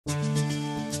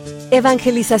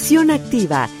Evangelización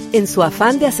Activa, en su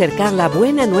afán de acercar la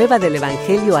buena nueva del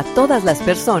Evangelio a todas las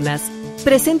personas,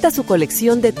 presenta su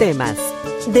colección de temas,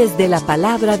 desde la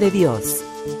Palabra de Dios.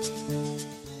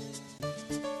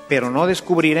 Pero no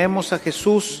descubriremos a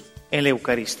Jesús en la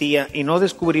Eucaristía y no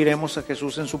descubriremos a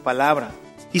Jesús en su palabra.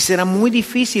 Y será muy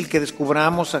difícil que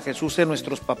descubramos a Jesús en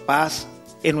nuestros papás,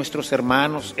 en nuestros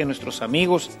hermanos, en nuestros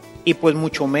amigos y pues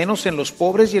mucho menos en los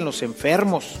pobres y en los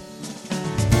enfermos.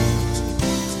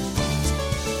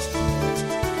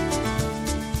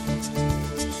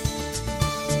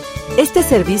 Este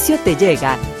servicio te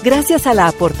llega gracias a la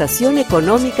aportación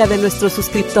económica de nuestros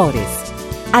suscriptores.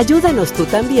 Ayúdanos tú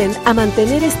también a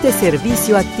mantener este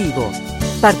servicio activo.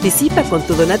 Participa con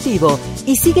tu donativo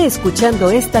y sigue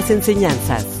escuchando estas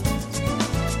enseñanzas.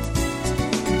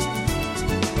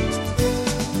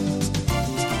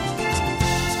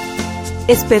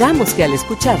 Esperamos que al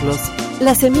escucharlos,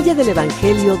 la semilla del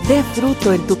Evangelio dé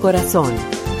fruto en tu corazón.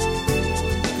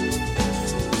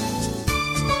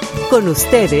 Con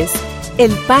ustedes,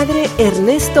 el Padre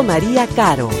Ernesto María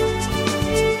Caro.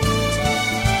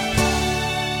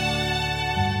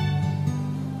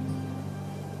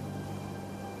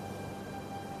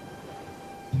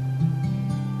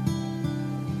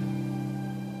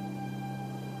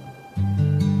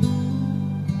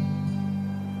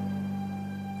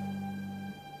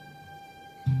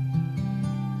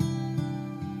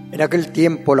 En aquel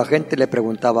tiempo la gente le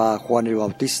preguntaba a Juan el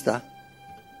Bautista,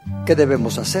 ¿qué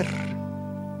debemos hacer?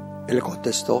 Él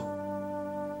contestó,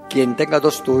 quien tenga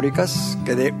 2 túnicas,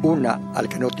 que dé una al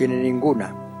que no tiene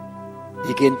ninguna,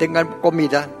 y quien tenga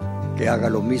comida, que haga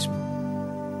lo mismo.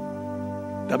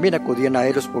 También acudían a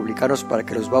él los publicanos para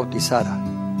que los bautizara,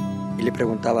 y le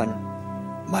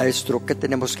preguntaban, Maestro, ¿qué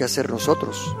tenemos que hacer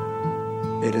nosotros?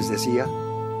 Él les decía,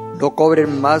 no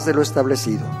cobren más de lo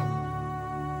establecido.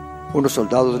 Unos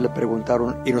soldados le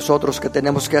preguntaron, ¿y nosotros qué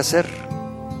tenemos que hacer?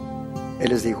 Él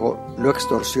les dijo, no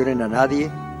extorsionen a nadie,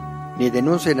 ni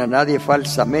denuncien a nadie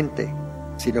falsamente,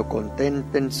 sino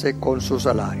conténtense con su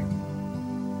salario.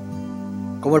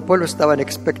 Como el pueblo estaba en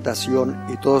expectación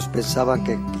y todos pensaban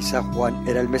que quizá Juan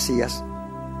era el Mesías,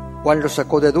 Juan los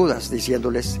sacó de dudas,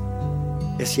 diciéndoles,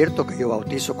 es cierto que yo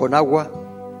bautizo con agua,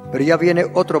 pero ya viene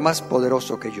otro más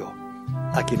poderoso que yo,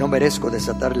 a quien no merezco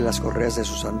desatarle las correas de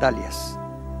sus sandalias.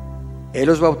 Él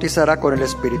los bautizará con el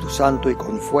Espíritu Santo y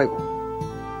con fuego.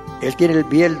 Él tiene el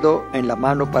bieldo en la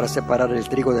mano para separar el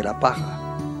trigo de la paja.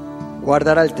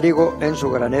 Guardará el trigo en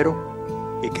su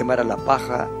granero y quemará la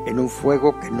paja en un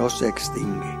fuego que no se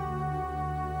extingue.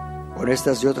 Con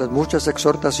estas y otras muchas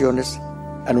exhortaciones,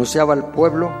 anunciaba al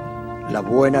pueblo la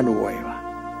buena nueva.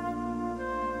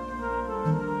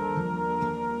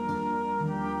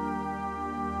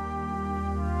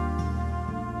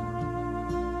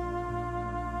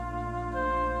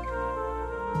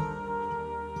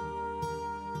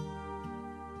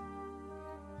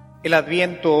 El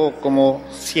Adviento, como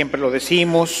siempre lo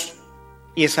decimos,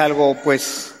 y es algo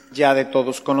pues ya de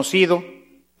todos conocido,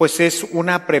 pues es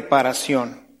una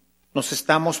preparación. Nos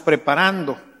estamos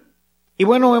preparando. Y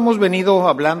bueno, hemos venido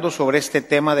hablando sobre este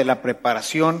tema de la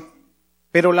preparación,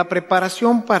 pero ¿la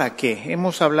preparación para qué?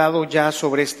 Hemos hablado ya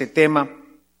sobre este tema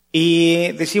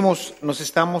y decimos, nos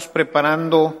estamos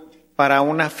preparando para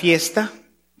una fiesta,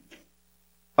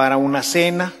 para una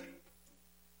cena,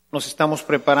 nos estamos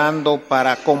preparando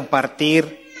para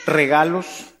compartir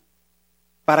regalos.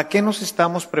 ¿Para qué nos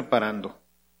estamos preparando?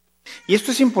 Y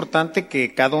esto es importante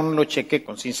que cada uno lo cheque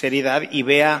con sinceridad y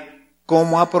vea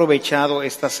cómo ha aprovechado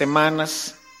estas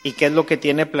semanas y qué es lo que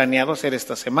tiene planeado hacer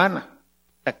esta semana.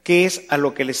 ¿Qué es a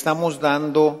lo que le estamos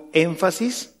dando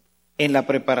énfasis en la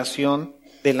preparación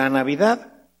de la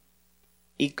Navidad?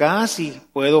 Y casi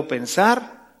puedo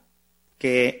pensar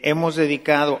que hemos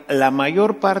dedicado la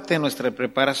mayor parte de nuestra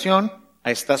preparación a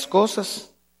estas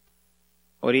cosas.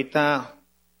 Ahorita,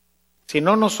 si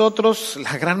no nosotros,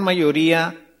 la gran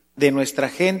mayoría de nuestra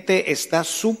gente está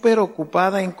súper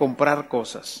ocupada en comprar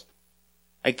cosas.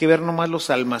 Hay que ver nomás los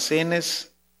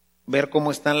almacenes, ver cómo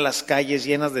están las calles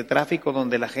llenas de tráfico,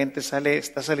 donde la gente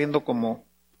está saliendo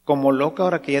como loca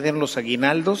ahora que ya den los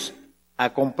aguinaldos,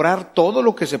 a comprar todo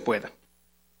lo que se pueda.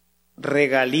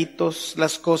 Regalitos,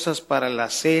 las cosas para la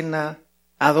cena,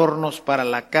 adornos para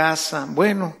la casa.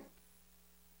 Bueno,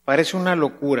 parece una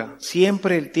locura.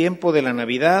 Siempre el tiempo de la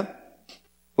Navidad,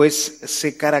 pues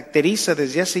se caracteriza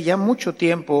desde hace ya mucho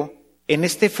tiempo en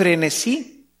este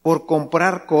frenesí por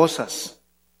comprar cosas,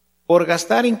 por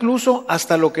gastar incluso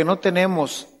hasta lo que no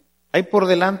tenemos. Ahí por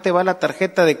delante va la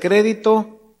tarjeta de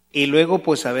crédito y luego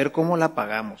pues a ver cómo la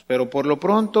pagamos. Pero por lo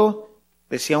pronto,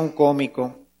 decía un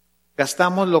cómico,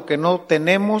 gastamos lo que no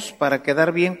tenemos para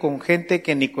quedar bien con gente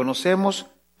que ni conocemos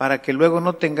para que luego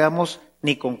no tengamos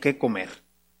ni con qué comer.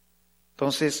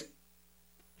 Entonces,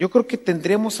 yo creo que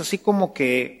tendríamos así como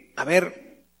que, a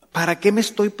ver, ¿para qué me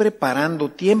estoy preparando?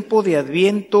 Tiempo de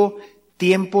Adviento,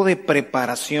 tiempo de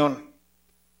preparación.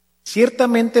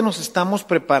 Ciertamente nos estamos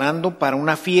preparando para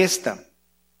una fiesta,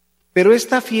 pero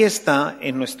esta fiesta,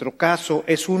 en nuestro caso,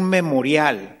 es un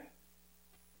memorial.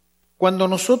 Cuando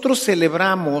nosotros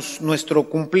celebramos nuestro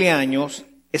cumpleaños,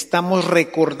 estamos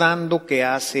recordando que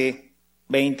hace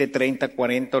 20, 30,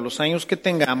 40 o los años que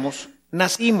tengamos,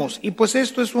 nacimos. Y pues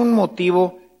esto es un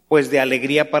motivo pues de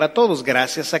alegría para todos.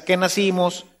 Gracias a que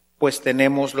nacimos, pues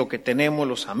tenemos lo que tenemos,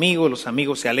 los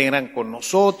amigos se alegran con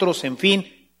nosotros, en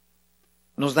fin,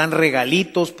 nos dan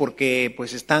regalitos porque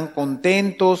pues están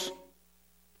contentos,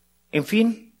 en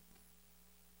fin.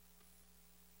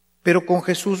 Pero con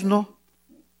Jesús no.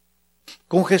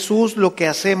 Con Jesús lo que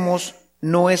hacemos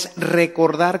no es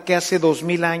recordar que hace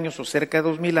 2000 años o cerca de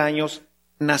 2000 años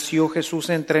nació Jesús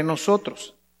entre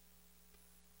nosotros.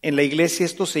 En la iglesia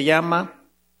esto se llama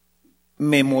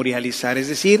memorializar, es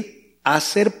decir,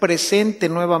 hacer presente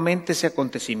nuevamente ese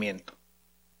acontecimiento.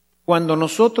 Cuando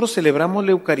nosotros celebramos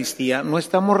la Eucaristía, no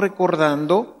estamos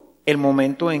recordando el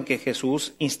momento en que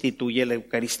Jesús instituye la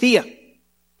Eucaristía,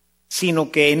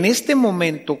 sino que en este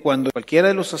momento, cuando cualquiera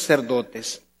de los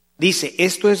sacerdotes dice,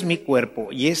 esto es mi cuerpo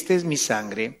y esta es mi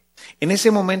sangre, en ese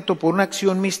momento, por una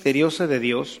acción misteriosa de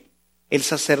Dios, el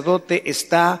sacerdote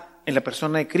está en la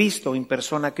persona de Cristo, in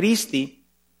persona Christi,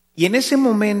 y en ese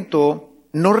momento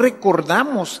no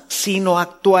recordamos, sino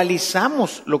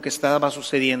actualizamos lo que estaba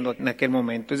sucediendo en aquel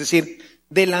momento. Es decir,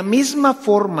 de la misma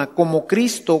forma como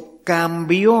Cristo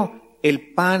cambió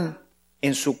el pan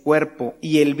en su cuerpo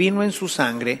y el vino en su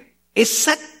sangre,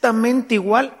 exactamente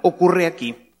igual ocurre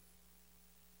aquí.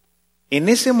 En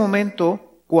ese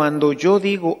momento, cuando yo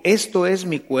digo esto es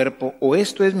mi cuerpo o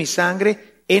esto es mi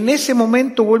sangre, en ese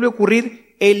momento vuelve a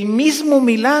ocurrir el mismo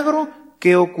milagro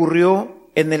que ocurrió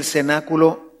en el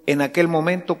cenáculo en aquel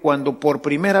momento cuando por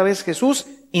primera vez Jesús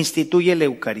instituye la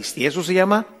Eucaristía. Eso se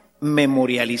llama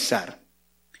memorializar.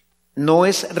 No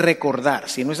es recordar,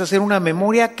 sino es hacer una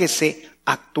memoria que se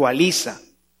actualiza,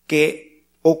 que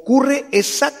ocurre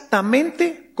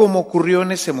exactamente como ocurrió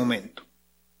en ese momento.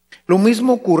 Lo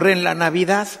mismo ocurre en la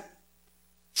Navidad.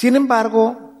 Sin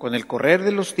embargo, con el correr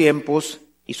de los tiempos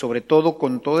y sobre todo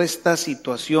con toda esta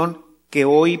situación que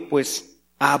hoy pues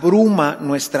abruma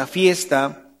nuestra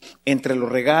fiesta, entre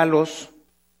los regalos,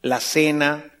 la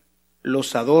cena,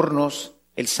 los adornos,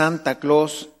 el Santa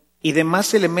Claus y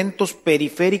demás elementos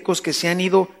periféricos que se han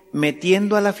ido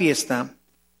metiendo a la fiesta,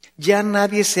 ya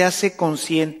nadie se hace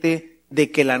consciente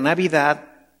de que la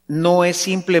Navidad no es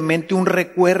simplemente un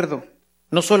recuerdo.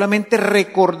 No solamente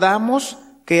recordamos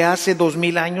que hace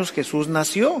 2000 años Jesús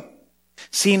nació,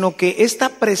 sino que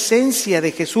esta presencia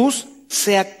de Jesús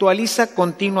se actualiza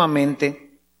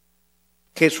continuamente.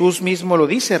 Jesús mismo lo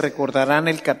dice, recordarán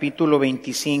el capítulo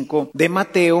 25 de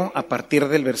Mateo a partir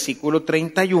del versículo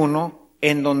 31,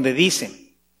 en donde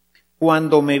dice,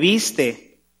 cuando me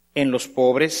viste en los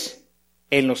pobres,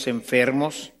 en los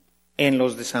enfermos, en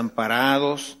los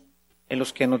desamparados, en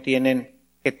los que no tienen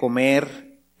que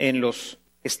comer, en los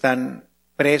que están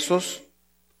presos,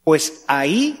 pues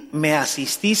ahí me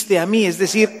asististe a mí. Es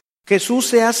decir, Jesús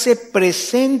se hace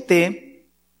presente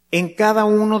en cada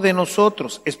uno de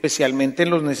nosotros, especialmente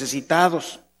en los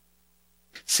necesitados.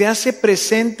 Se hace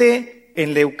presente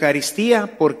en la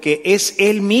Eucaristía porque es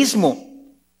Él mismo.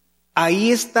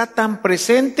 Ahí está tan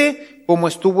presente como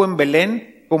estuvo en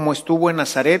Belén, como estuvo en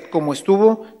Nazaret, como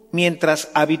estuvo mientras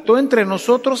habitó entre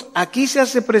nosotros. Aquí se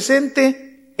hace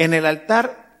presente en el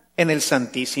altar, en el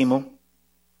Santísimo.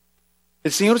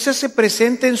 El Señor se hace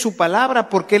presente en su palabra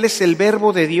porque Él es el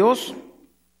Verbo de Dios.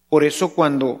 Por eso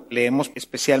cuando leemos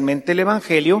especialmente el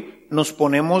Evangelio, nos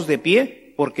ponemos de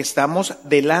pie porque estamos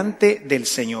delante del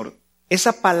Señor.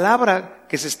 Esa palabra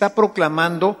que se está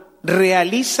proclamando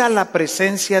realiza la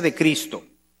presencia de Cristo.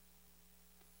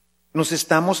 Nos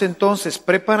estamos entonces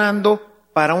preparando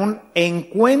para un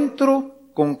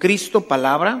encuentro con Cristo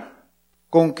palabra,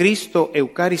 con Cristo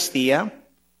Eucaristía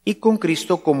y con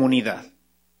Cristo comunidad.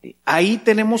 Ahí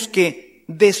tenemos que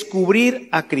descubrir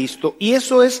a Cristo, y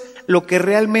eso es lo que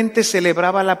realmente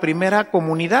celebraba la primera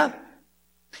comunidad.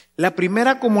 La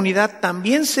primera comunidad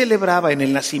también celebraba en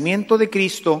el nacimiento de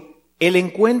Cristo el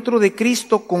encuentro de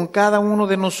Cristo con cada uno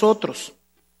de nosotros.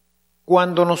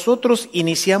 Cuando nosotros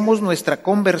iniciamos nuestra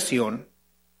conversión,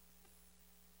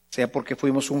 sea porque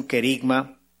fuimos un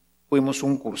querigma, fuimos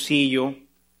un cursillo,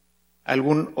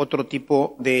 algún otro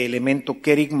tipo de elemento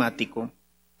querigmático,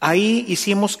 ahí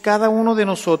hicimos cada uno de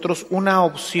nosotros una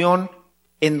opción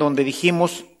en donde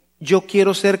dijimos, yo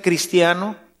quiero ser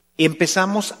cristiano y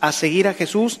empezamos a seguir a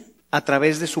Jesús a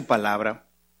través de su palabra.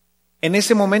 En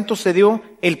ese momento se dio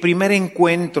el primer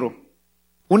encuentro,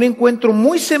 un encuentro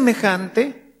muy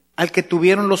semejante al que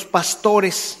tuvieron los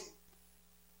pastores.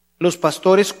 Los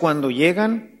pastores, cuando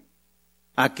llegan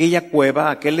a aquella cueva,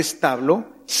 a aquel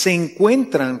establo, se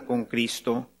encuentran con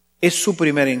Cristo. Es su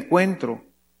primer encuentro.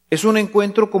 Es un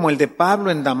encuentro como el de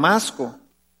Pablo en Damasco.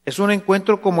 Es un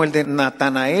encuentro como el de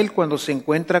Natanael cuando se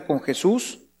encuentra con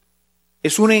Jesús.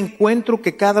 Es un encuentro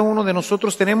que cada uno de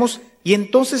nosotros tenemos, y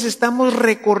entonces estamos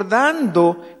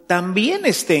recordando también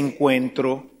este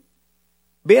encuentro.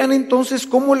 Vean entonces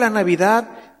cómo la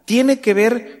Navidad tiene que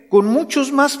ver con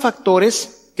muchos más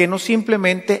factores que no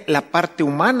simplemente la parte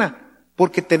humana,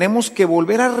 porque tenemos que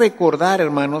volver a recordar,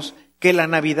 hermanos, que la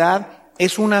Navidad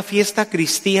es una fiesta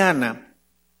cristiana,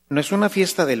 no es una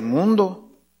fiesta del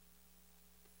mundo.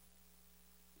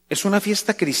 Es una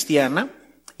fiesta cristiana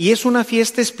y es una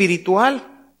fiesta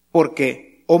espiritual,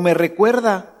 porque o me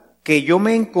recuerda que yo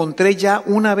me encontré ya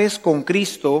una vez con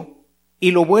Cristo y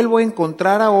lo vuelvo a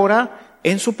encontrar ahora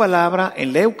en su palabra,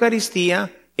 en la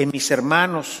Eucaristía, en mis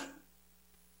hermanos.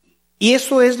 Y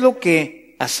eso es lo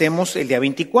que hacemos el día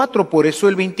 24, por eso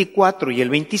el 24 y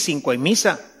el 25 hay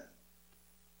misa,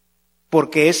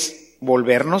 porque es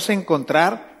volvernos a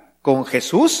encontrar con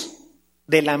Jesús,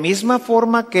 de la misma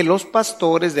forma que los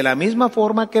pastores, de la misma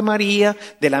forma que María,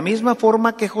 de la misma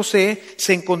forma que José,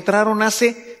 se encontraron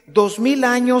hace 2000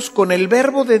 años con el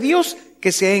Verbo de Dios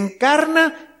que se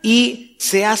encarna y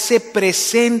se hace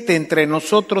presente entre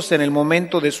nosotros en el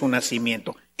momento de su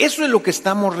nacimiento. Eso es lo que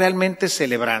estamos realmente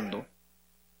celebrando.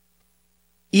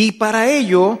 Y para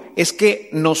ello es que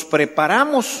nos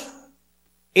preparamos.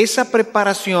 Esa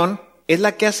preparación es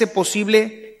la que hace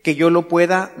posible que yo lo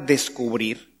pueda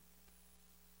descubrir.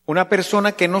 Una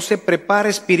persona que no se prepara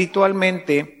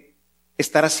espiritualmente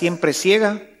estará siempre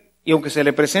ciega, y aunque se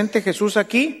le presente Jesús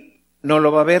aquí, no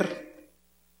lo va a ver.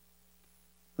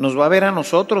 Nos va a ver a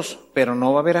nosotros, pero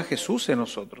no va a ver a Jesús en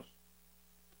nosotros.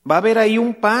 Va a ver ahí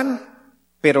un pan,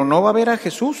 pero no va a ver a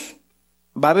Jesús.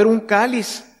 Va a ver un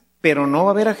cáliz, pero no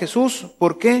va a ver a Jesús.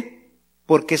 ¿Por qué?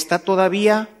 Porque está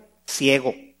todavía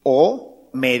ciego o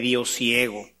medio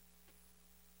ciego.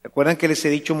 Recuerdan que les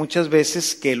he dicho muchas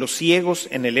veces que los ciegos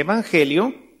en el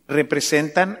Evangelio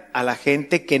representan a la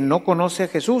gente que no conoce a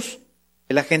Jesús,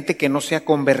 es la gente que no se ha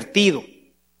convertido.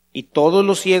 Y todos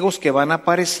los ciegos que van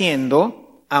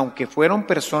apareciendo, aunque fueron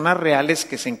personas reales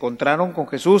que se encontraron con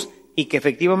Jesús y que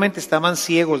efectivamente estaban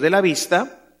ciegos de la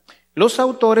vista, los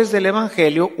autores del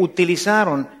Evangelio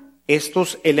utilizaron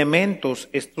estos elementos,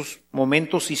 estos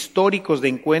momentos históricos de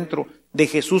encuentro de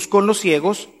Jesús con los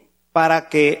ciegos, para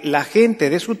que la gente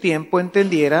de su tiempo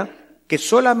entendiera que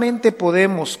solamente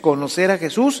podemos conocer a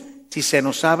Jesús si se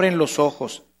nos abren los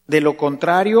ojos. De lo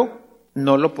contrario,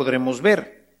 no lo podremos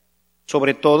ver.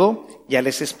 Sobre todo, ya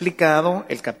les he explicado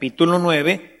el capítulo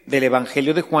 9 del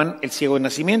Evangelio de Juan, el ciego de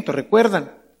nacimiento.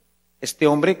 ¿Recuerdan? Este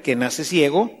hombre que nace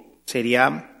ciego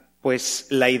sería, pues,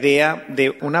 la idea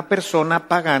de una persona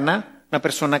pagana, una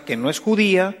persona que no es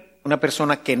judía, una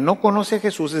persona que no conoce a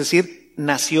Jesús, es decir,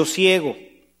 nació ciego.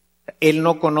 Él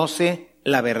no conoce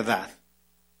la verdad.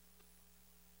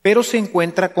 Pero se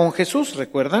encuentra con Jesús,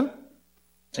 ¿recuerdan?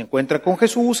 Se encuentra con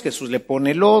Jesús, Jesús le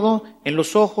pone lodo en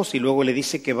los ojos y luego le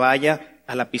dice que vaya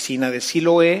a la piscina de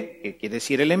Siloé, que quiere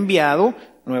decir el enviado,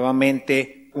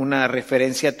 nuevamente una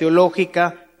referencia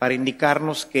teológica para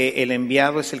indicarnos que el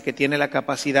enviado es el que tiene la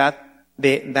capacidad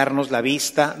de darnos la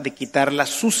vista, de quitar la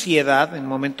suciedad en un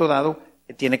momento dado,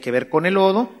 que tiene que ver con el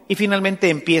lodo, y finalmente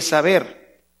empieza a ver.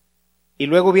 Y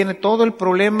luego viene todo el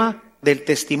problema del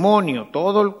testimonio,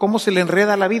 cómo se le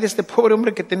enreda la vida a este pobre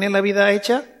hombre que tenía la vida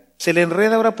hecha, se le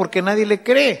enreda ahora porque nadie le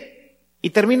cree,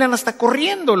 y terminan hasta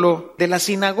corriéndolo de la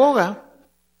sinagoga,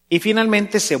 y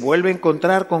finalmente se vuelve a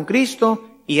encontrar con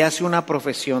Cristo y hace una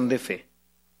profesión de fe.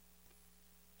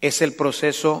 Es el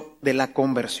proceso de la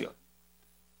conversión.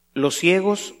 Los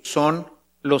ciegos son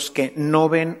los que no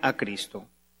ven a Cristo.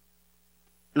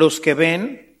 Los que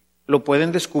ven lo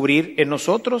pueden descubrir en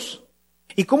nosotros.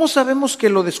 ¿Y cómo sabemos que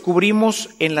lo descubrimos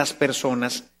en las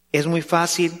personas? Es muy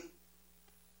fácil,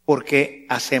 porque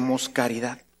hacemos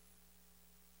caridad.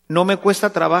 No me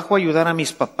cuesta trabajo ayudar a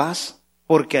mis papás,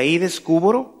 porque ahí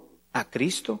descubro a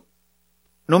Cristo.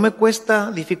 No me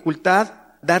cuesta dificultad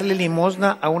darle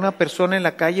limosna a una persona en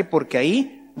la calle, porque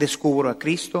ahí descubro a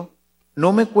Cristo.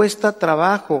 No me cuesta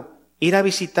trabajo ir a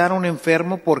visitar a un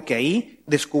enfermo, porque ahí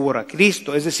descubro a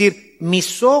Cristo. Es decir,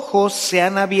 mis ojos se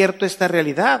han abierto a esta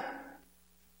realidad.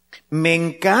 Me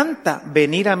encanta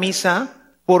venir a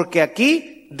misa porque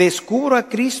aquí descubro a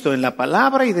Cristo en la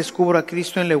palabra y descubro a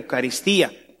Cristo en la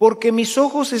Eucaristía, porque mis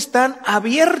ojos están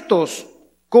abiertos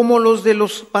como los de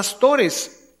los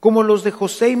pastores, como los de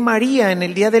José y María en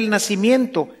el día del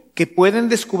nacimiento, que pueden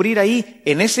descubrir ahí,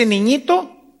 en ese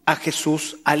niñito, a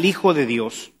Jesús, al Hijo de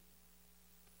Dios.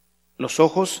 Los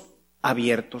ojos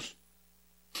abiertos.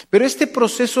 Pero este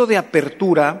proceso de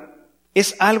apertura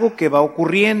es algo que va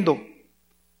ocurriendo.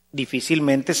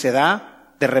 Difícilmente se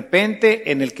da de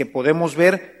repente en el que podemos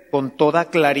ver con toda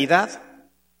claridad.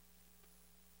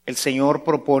 El Señor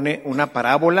propone una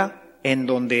parábola en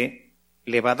donde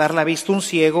le va a dar la vista a un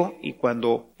ciego y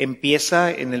cuando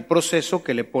empieza en el proceso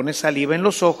que le pone saliva en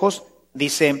los ojos,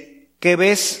 dice, ¿qué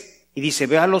ves? Y dice,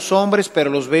 veo a los hombres,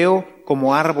 pero los veo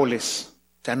como árboles.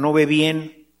 O sea, no ve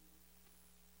bien.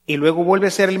 Y luego vuelve a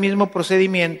hacer el mismo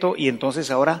procedimiento y entonces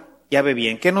ahora ya ve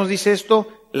bien. ¿Qué nos dice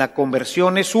esto? La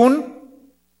conversión es un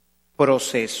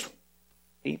proceso,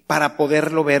 ¿sí? Para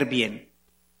poderlo ver bien.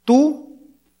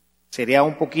 Sería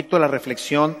un poquito la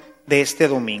reflexión de este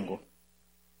domingo.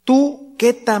 ¿Tú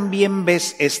qué también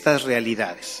ves estas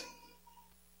realidades?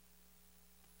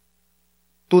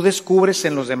 ¿Tú descubres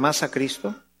en los demás a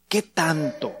Cristo? ¿Qué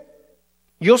tanto?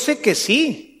 Yo sé que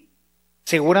sí,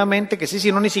 seguramente que sí,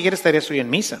 si no ni siquiera estarías hoy en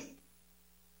misa.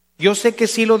 Yo sé que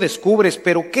sí lo descubres,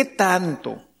 pero ¿qué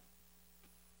tanto?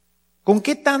 ¿Con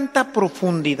qué tanta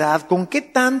profundidad, con qué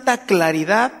tanta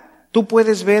claridad tú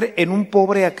puedes ver en un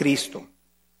pobre a Cristo?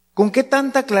 ¿Con qué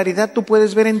tanta claridad tú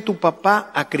puedes ver en tu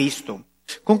papá a Cristo?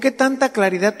 ¿Con qué tanta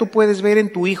claridad tú puedes ver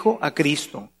en tu hijo a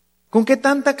Cristo? ¿Con qué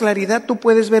tanta claridad tú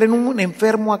puedes ver en un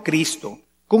enfermo a Cristo?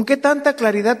 ¿Con qué tanta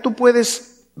claridad tú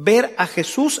puedes ver a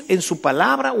Jesús en su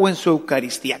palabra o en su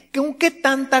Eucaristía? ¿Con qué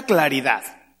tanta claridad?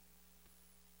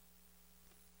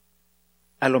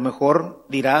 A lo mejor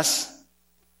dirás,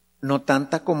 no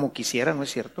tanta como quisiera, ¿no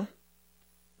es cierto?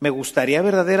 Me gustaría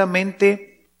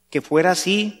verdaderamente que fuera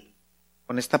así,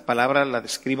 con esta palabra la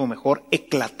describo mejor,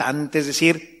 eclatante, es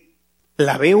decir,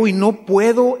 la veo y no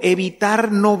puedo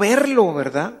evitar no verlo,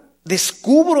 ¿verdad?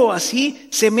 Descubro así,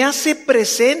 se me hace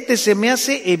presente, se me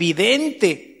hace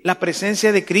evidente la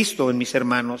presencia de Cristo en mis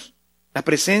hermanos, la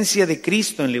presencia de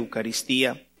Cristo en la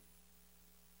Eucaristía.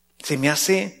 Se me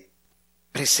hace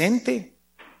presente.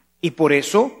 Y por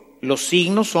eso los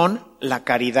signos son la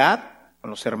caridad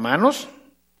con los hermanos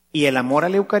y el amor a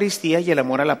la Eucaristía y el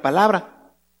amor a la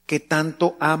palabra. ¿Qué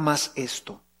tanto amas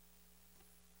esto?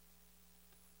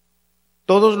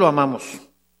 Todos lo amamos.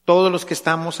 Todos los que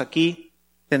estamos aquí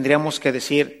tendríamos que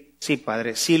decir, sí,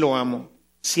 Padre, sí lo amo,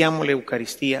 sí amo la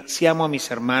Eucaristía, sí amo a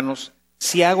mis hermanos,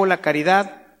 sí hago la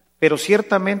caridad, pero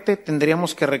ciertamente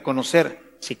tendríamos que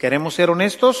reconocer, si queremos ser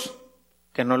honestos,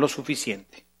 que no es lo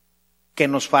suficiente, que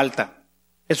nos falta.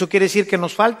 ¿Eso quiere decir que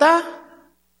nos falta?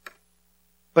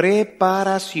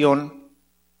 Preparación.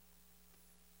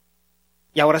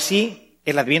 Y ahora sí,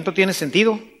 el Adviento tiene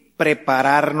sentido.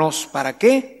 Prepararnos, ¿para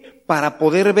qué? Para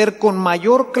poder ver con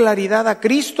mayor claridad a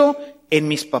Cristo en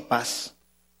mis papás,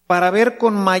 para ver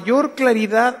con mayor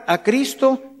claridad a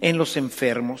Cristo en los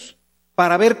enfermos,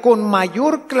 para ver con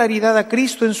mayor claridad a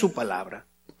Cristo en su palabra,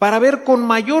 para ver con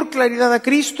mayor claridad a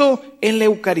Cristo en la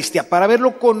Eucaristía, para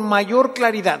verlo con mayor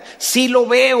claridad. Sí lo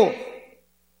veo,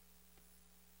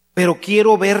 pero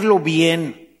quiero verlo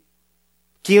bien,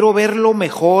 quiero verlo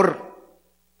mejor.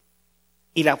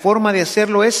 Y la forma de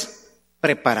hacerlo es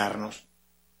prepararnos.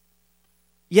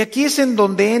 Y aquí es en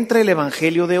donde entra el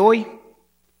Evangelio de hoy.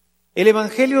 El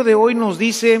Evangelio de hoy nos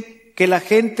dice que la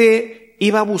gente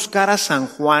iba a buscar a San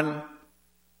Juan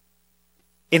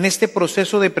en este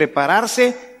proceso de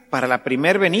prepararse para la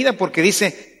primer venida, porque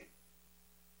dice,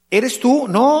 ¿eres tú?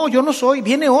 No, yo no soy,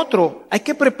 viene otro, hay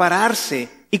que prepararse.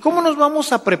 ¿Y cómo nos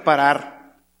vamos a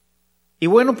preparar? Y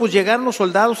bueno, pues llegaron los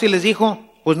soldados y les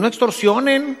dijo, pues no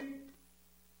extorsionen,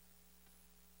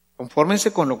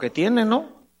 confórmense con lo que tienen,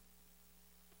 ¿no?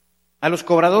 A los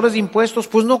cobradores de impuestos,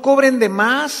 pues no cobren de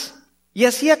más. Y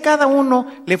así a cada uno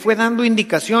le fue dando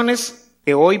indicaciones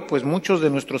que hoy, pues muchos de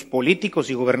nuestros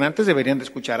políticos y gobernantes deberían de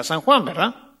escuchar a San Juan,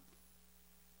 ¿verdad?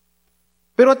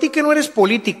 Pero a ti que no eres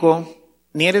político,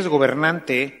 ni eres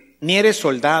gobernante, ni eres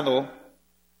soldado,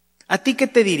 ¿a ti qué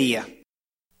te diría?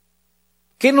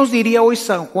 ¿Qué nos diría hoy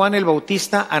San Juan el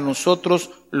Bautista a nosotros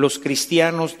los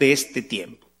cristianos de este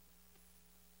tiempo?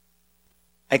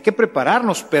 Hay que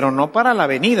prepararnos, pero no para la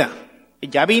venida,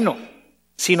 ya vino,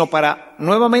 sino para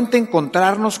nuevamente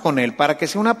encontrarnos con Él, para que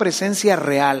sea una presencia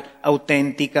real,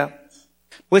 auténtica.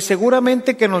 Pues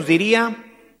seguramente que nos diría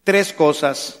 3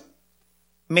 cosas.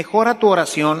 Mejora tu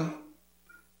oración,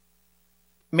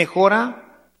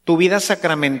 mejora tu vida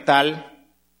sacramental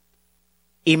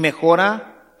y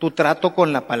mejora tu trato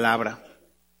con la palabra.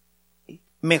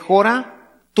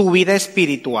 Mejora tu vida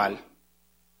espiritual.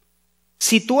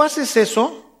 Si tú haces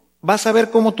eso, vas a ver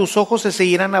cómo tus ojos se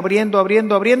seguirán abriendo,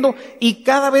 abriendo, abriendo, y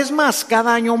cada vez más,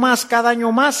 cada año más, cada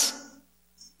año más.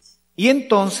 Y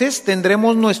entonces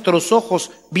tendremos nuestros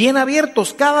ojos bien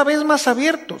abiertos, cada vez más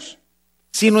abiertos.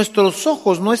 Si nuestros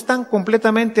ojos no están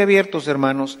completamente abiertos,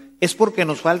 hermanos, es porque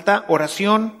nos falta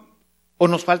oración, o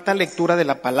nos falta lectura de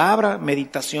la palabra,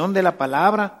 meditación de la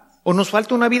palabra, o nos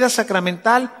falta una vida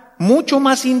sacramental mucho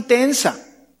más intensa.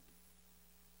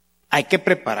 Hay que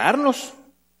prepararnos.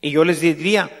 Y yo les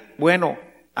diría, bueno,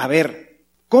 a ver,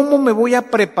 ¿cómo me voy a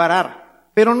preparar?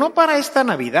 Pero no para esta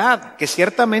Navidad, que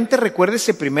ciertamente recuerde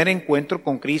ese primer encuentro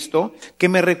con Cristo, que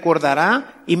me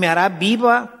recordará y me hará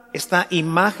viva esta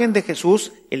imagen de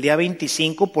Jesús el día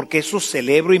 25, porque eso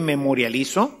celebro y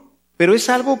memorializo. Pero es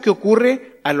algo que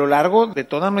ocurre a lo largo de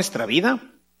toda nuestra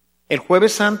vida. El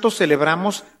Jueves Santo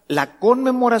celebramos la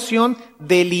conmemoración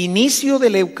del inicio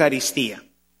de la Eucaristía.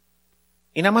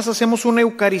 ¿Y nada más hacemos una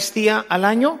Eucaristía al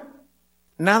año?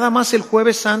 ¿Nada más el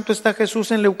Jueves Santo está Jesús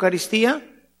en la Eucaristía?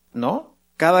 No,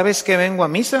 cada vez que vengo a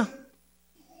misa.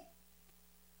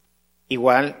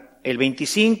 Igual el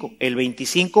 25. El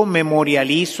 25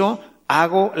 memorializo,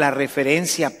 hago la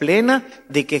referencia plena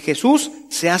de que Jesús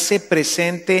se hace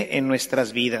presente en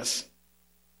nuestras vidas.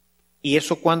 ¿Y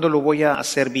eso cuándo lo voy a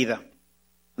hacer vida?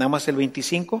 ¿Nada más el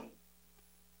 25?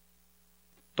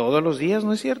 Todos los días,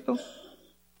 ¿no es cierto?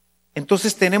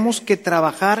 Entonces tenemos que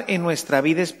trabajar en nuestra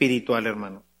vida espiritual,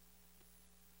 hermano.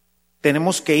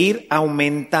 Tenemos que ir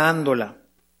aumentándola.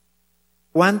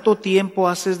 ¿Cuánto tiempo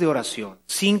haces de oración?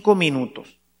 5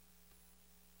 minutos.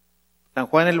 San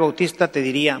Juan el Bautista te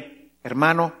diría,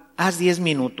 hermano, haz 10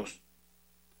 minutos.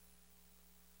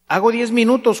 Hago 10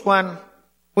 minutos, Juan.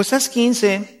 Pues haz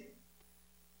 15.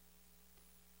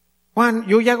 Juan,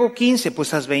 yo ya hago 15,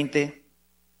 pues haz 20.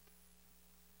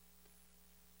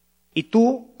 ¿Y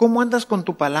tú cómo andas con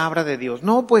tu palabra de Dios?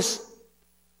 No, pues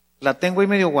la tengo ahí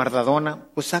medio guardadona.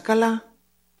 Pues sácala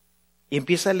y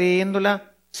empieza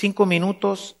leyéndola 5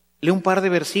 minutos, lee un par de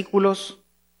versículos.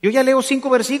 Yo ya leo 5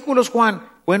 versículos, Juan.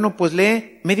 Bueno, pues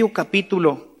lee medio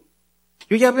capítulo.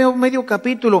 Yo ya veo medio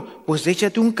capítulo, pues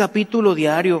échate un capítulo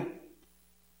diario.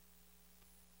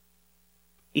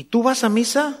 ¿Y tú vas a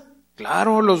misa?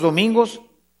 Claro, los domingos.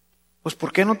 Pues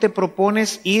 ¿por qué no te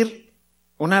propones ir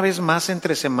una vez más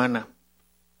entre semana?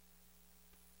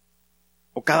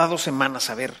 O cada 2 semanas,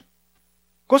 a ver.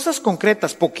 Cosas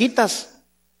concretas, poquitas,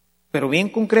 pero bien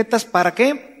concretas. ¿Para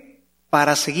qué?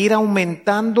 Para seguir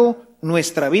aumentando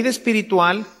nuestra vida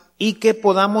espiritual y que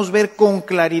podamos ver con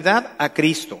claridad a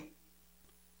Cristo.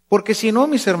 Porque si no,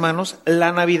 mis hermanos,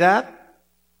 la Navidad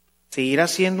seguirá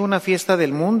siendo una fiesta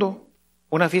del mundo,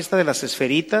 una fiesta de las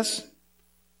esferitas,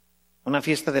 una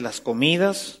fiesta de las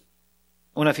comidas,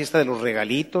 una fiesta de los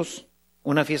regalitos,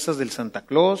 una fiesta del Santa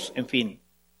Claus, en fin.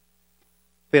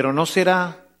 Pero no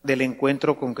será del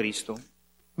encuentro con Cristo.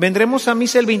 Vendremos a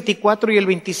misa el 24 y el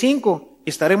 25 y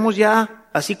estaremos ya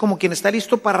así como quien está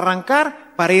listo para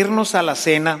arrancar, para irnos a la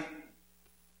cena.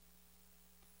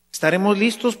 Estaremos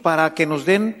listos para que nos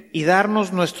den y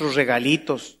darnos nuestros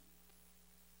regalitos.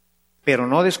 Pero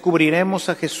no descubriremos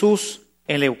a Jesús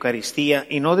en la Eucaristía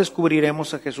y no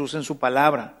descubriremos a Jesús en su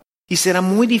palabra. Y será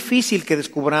muy difícil que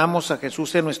descubramos a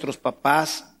Jesús en nuestros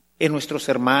papás, en nuestros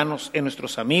hermanos, en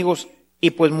nuestros amigos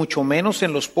y pues mucho menos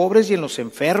en los pobres y en los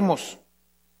enfermos.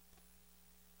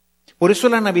 Por eso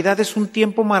la Navidad es un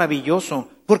tiempo maravilloso,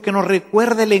 porque nos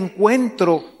recuerda el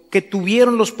encuentro que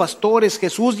tuvieron los pastores,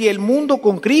 Jesús y el mundo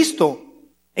con Cristo.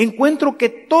 Encuentro que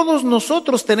todos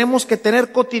nosotros tenemos que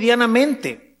tener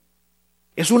cotidianamente.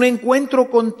 Es un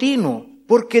encuentro continuo,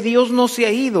 porque Dios no se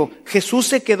ha ido, Jesús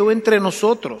se quedó entre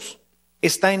nosotros.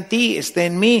 Está en ti, está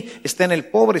en mí, está en el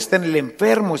pobre, está en el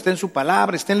enfermo, está en su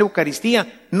palabra, está en la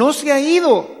Eucaristía. No se ha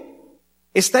ido,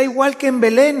 está igual que en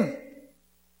Belén.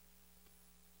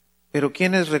 Pero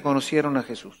 ¿quiénes reconocieron a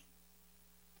Jesús?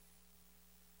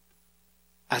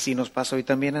 Así nos pasa hoy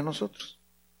también a nosotros.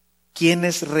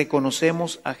 ¿Quiénes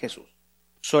reconocemos a Jesús?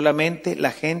 Solamente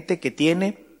la gente que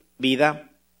tiene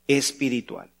vida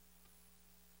espiritual.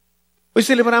 Hoy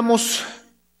celebramos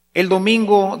el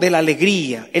domingo de la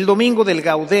alegría, el domingo del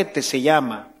gaudete se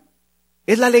llama.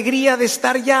 Es la alegría de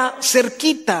estar ya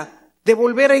cerquita, de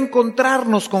volver a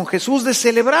encontrarnos con Jesús, de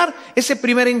celebrar ese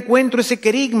primer encuentro, ese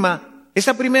querigma,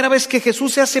 esa primera vez que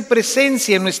Jesús se hace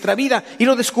presencia en nuestra vida y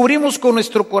lo descubrimos con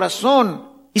nuestro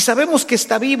corazón y sabemos que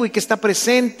está vivo y que está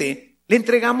presente. Le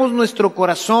entregamos nuestro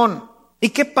corazón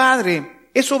y qué padre,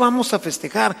 eso vamos a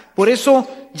festejar. Por eso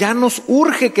ya nos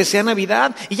urge que sea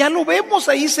Navidad y ya lo vemos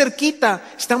ahí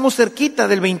cerquita, estamos cerquita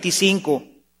del 25.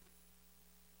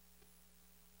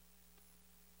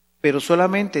 Pero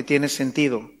solamente tiene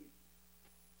sentido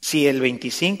si el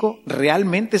 25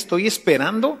 realmente estoy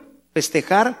esperando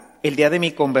festejar el día de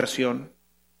mi conversión.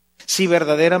 Si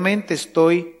verdaderamente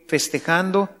estoy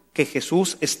festejando que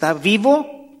Jesús está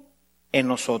vivo en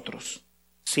nosotros.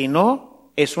 Si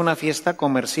no, es una fiesta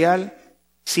comercial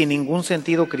sin ningún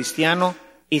sentido cristiano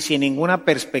y sin ninguna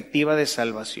perspectiva de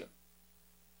salvación.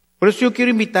 Por eso yo quiero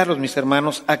invitarlos, mis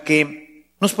hermanos, a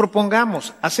que nos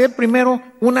propongamos hacer primero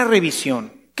una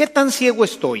revisión. ¿Qué tan ciego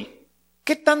estoy?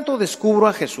 ¿Qué tanto descubro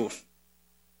a Jesús?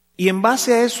 Y en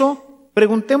base a eso,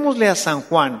 preguntémosle a San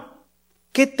Juan,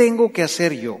 ¿qué tengo que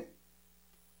hacer yo?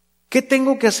 ¿Qué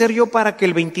tengo que hacer yo para que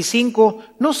el 25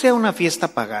 no sea una fiesta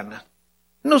pagana?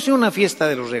 No sea una fiesta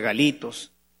de los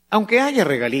regalitos, aunque haya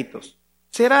regalitos.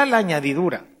 Será la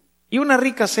añadidura. Y una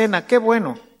rica cena, qué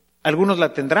bueno. Algunos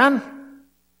la tendrán,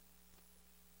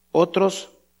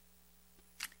 otros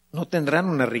no tendrán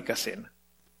una rica cena.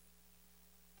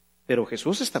 Pero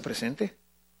Jesús está presente,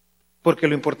 porque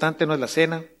lo importante no es la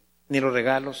cena, ni los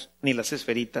regalos, ni las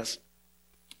esferitas,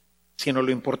 sino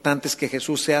lo importante es que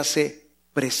Jesús se hace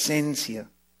presencia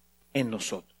en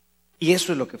nosotros. Y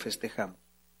eso es lo que festejamos,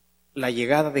 la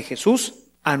llegada de Jesús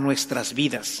a nuestras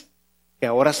vidas, que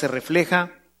ahora se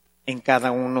refleja en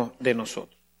cada uno de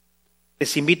nosotros.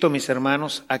 Les invito, mis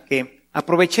hermanos, a que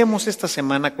aprovechemos esta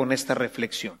semana con esta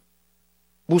reflexión.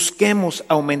 Busquemos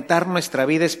aumentar nuestra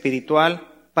vida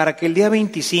espiritual para que el día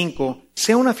 25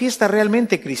 sea una fiesta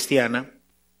realmente cristiana,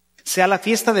 sea la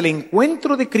fiesta del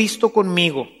encuentro de Cristo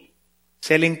conmigo,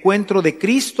 sea el encuentro de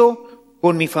Cristo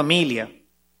con mi familia,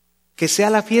 que sea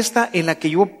la fiesta en la que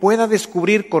yo pueda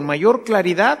descubrir con mayor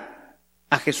claridad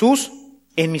a Jesús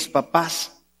en mis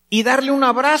papás y darle un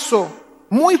abrazo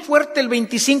muy fuerte el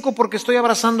 25 porque estoy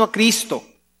abrazando a Cristo.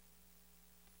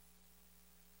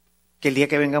 Que el día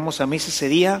que vengamos a misa ese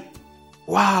día,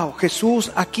 wow,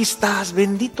 Jesús, aquí estás,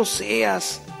 bendito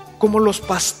seas, como los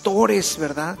pastores,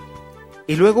 ¿verdad?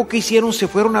 Y luego, ¿qué hicieron? Se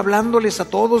fueron hablándoles a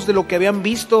todos de lo que habían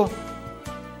visto.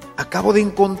 Acabo de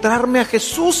encontrarme a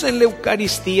Jesús en la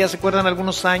Eucaristía. ¿Se acuerdan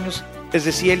algunos años? Les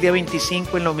decía el día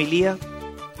 25 en la homilía,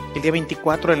 el día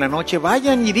 24 en la noche,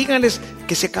 vayan y díganles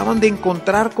que se acaban de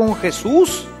encontrar con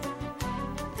Jesús.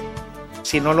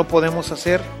 Si no lo podemos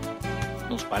hacer,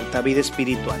 nos falta vida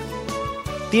espiritual.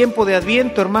 Tiempo de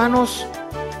Adviento, hermanos,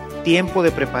 tiempo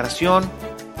de preparación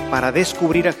para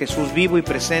descubrir a Jesús vivo y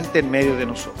presente en medio de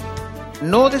nosotros.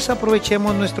 No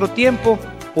desaprovechemos nuestro tiempo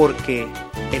porque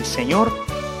el Señor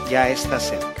ya está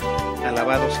cerca.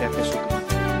 Alabado sea Jesucristo.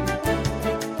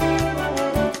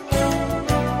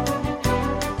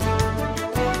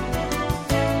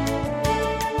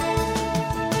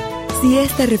 Si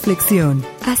esta reflexión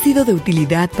ha sido de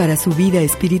utilidad para su vida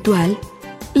espiritual,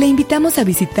 le invitamos a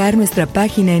visitar nuestra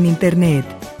página en internet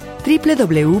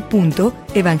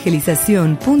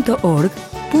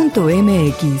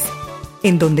www.evangelizacion.org.mx,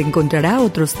 en donde encontrará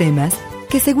otros temas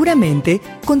que seguramente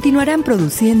continuarán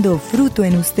produciendo fruto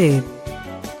en usted.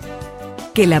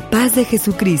 Que la paz de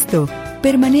Jesucristo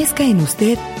permanezca en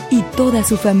usted y toda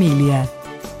su familia,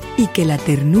 y que la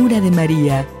ternura de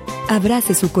María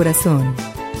abrace su corazón.